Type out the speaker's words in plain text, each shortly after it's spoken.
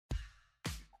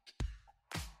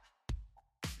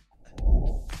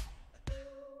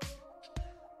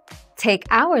Take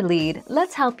our lead,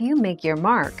 let's help you make your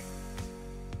mark.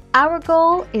 Our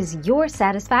goal is your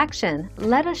satisfaction.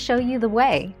 Let us show you the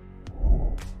way.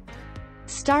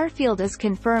 Starfield is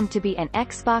confirmed to be an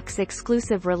Xbox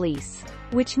exclusive release,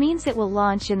 which means it will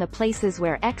launch in the places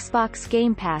where Xbox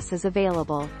Game Pass is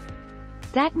available.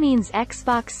 That means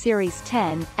Xbox Series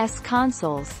X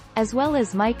consoles, as well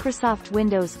as Microsoft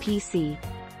Windows PC.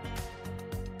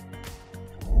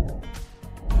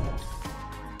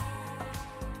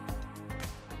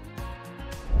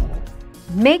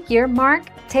 Make your mark,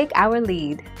 take our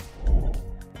lead.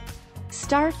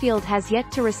 Starfield has yet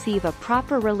to receive a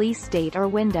proper release date or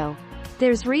window.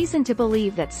 There's reason to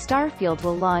believe that Starfield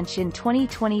will launch in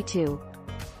 2022.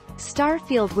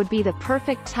 Starfield would be the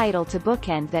perfect title to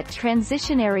bookend that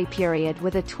transitionary period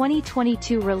with a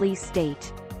 2022 release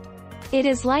date. It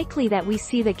is likely that we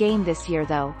see the game this year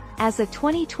though, as a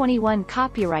 2021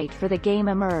 copyright for the game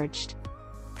emerged.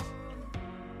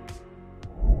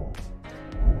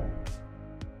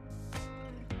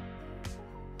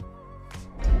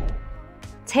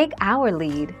 Take our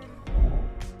lead.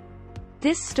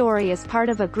 This story is part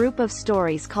of a group of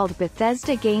stories called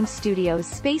Bethesda Game Studios'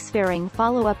 spacefaring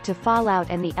follow-up to Fallout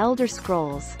and The Elder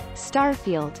Scrolls.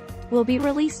 Starfield will be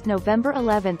released November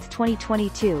 11,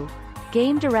 2022.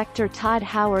 Game director Todd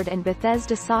Howard and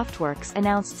Bethesda Softworks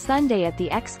announced Sunday at the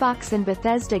Xbox and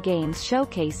Bethesda Games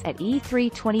Showcase at E3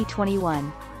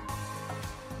 2021.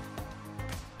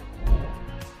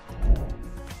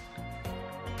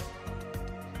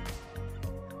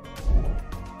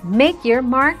 Make your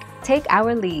mark, take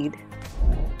our lead.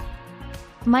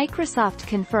 Microsoft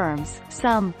confirms,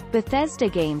 some Bethesda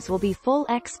games will be full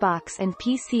Xbox and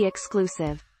PC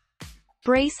exclusive.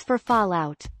 Brace for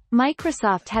Fallout.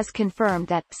 Microsoft has confirmed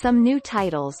that some new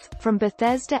titles from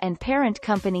Bethesda and parent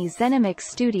company ZeniMax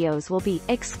Studios will be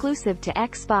exclusive to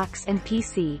Xbox and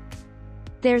PC.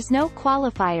 There's no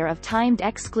qualifier of timed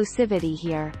exclusivity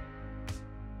here.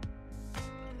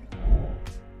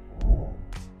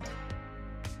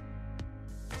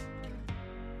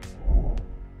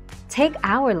 Take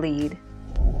our lead.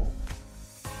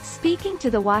 Speaking to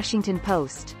the Washington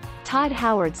Post, Todd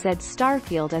Howard said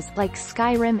Starfield is like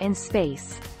Skyrim in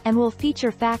space, and will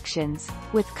feature factions,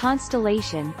 with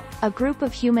Constellation, a group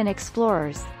of human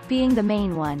explorers, being the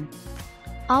main one.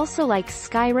 Also like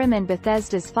Skyrim and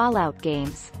Bethesda's Fallout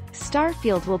games,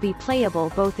 Starfield will be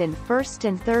playable both in first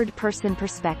and third-person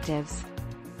perspectives.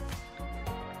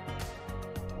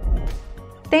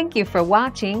 Thank you for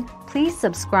watching. Please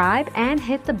subscribe and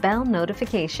hit the bell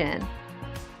notification.